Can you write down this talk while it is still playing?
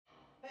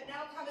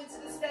Coming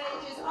to the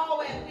stage is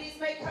Awen. Please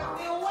make her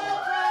feel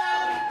welcome.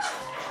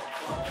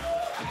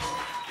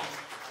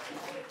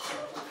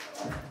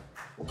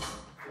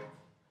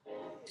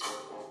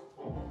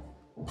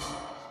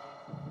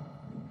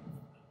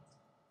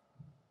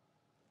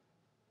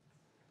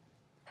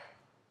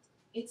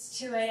 It's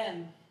 2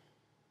 a.m.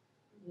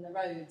 and the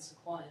roads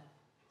are quiet,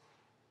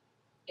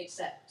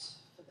 except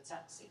for the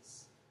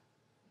taxis.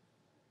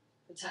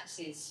 The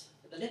taxis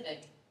for the living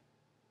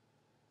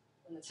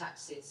and the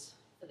taxis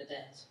for the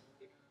dead.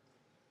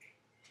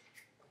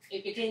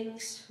 It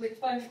begins with a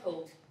phone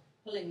call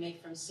pulling me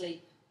from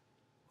sleep.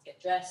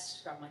 Get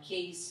dressed, grab my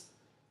keys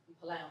and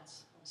pull out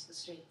onto the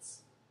streets.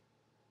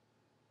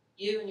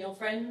 You and your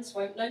friends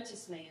won't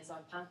notice me as I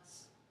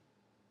pass.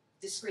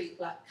 Discreet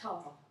black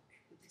car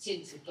with the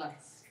tinted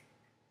glass.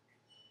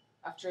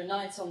 After a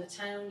night on the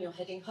town, you're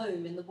heading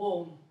home in the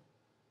warm,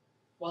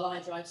 while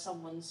I drive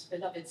someone's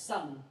beloved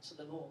son to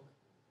the morgue.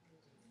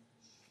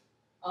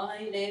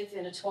 I live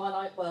in a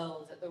twilight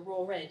world at the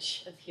raw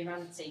edge of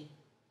humanity,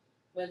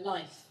 where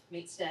life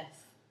meets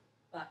death,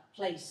 that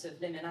place of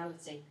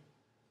liminality.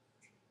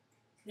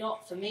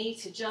 Not for me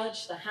to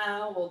judge the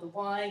how or the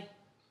why,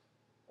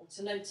 or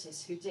to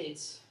notice who did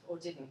or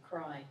didn't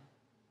cry.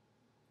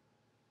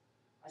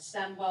 I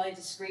stand by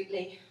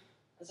discreetly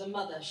as a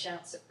mother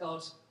shouts at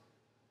God,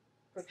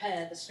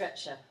 prepare the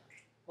stretcher,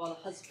 while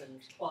a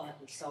husband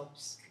quietly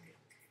sobs.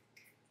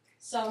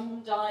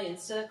 Some die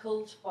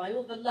encircled by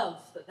all the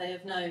love that they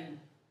have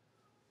known.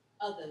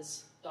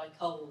 Others die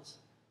cold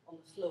on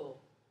the floor,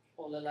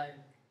 all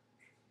alone.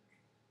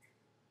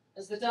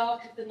 As the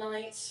dark of the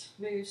night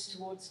moves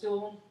towards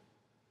dawn,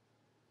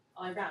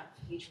 I wrap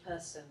each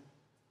person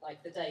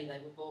like the day they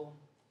were born.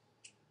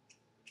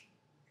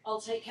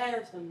 I'll take care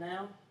of them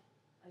now,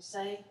 I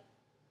say.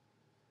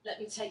 Let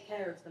me take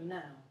care of them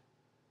now,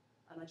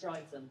 and I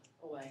drive them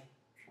away.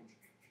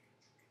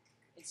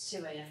 It's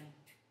 2 a.m.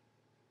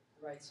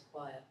 The roads are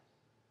quiet,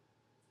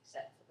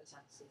 except for the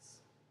taxis.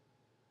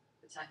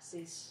 The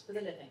taxis for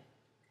the living,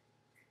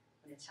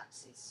 and the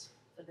taxis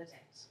for the dead.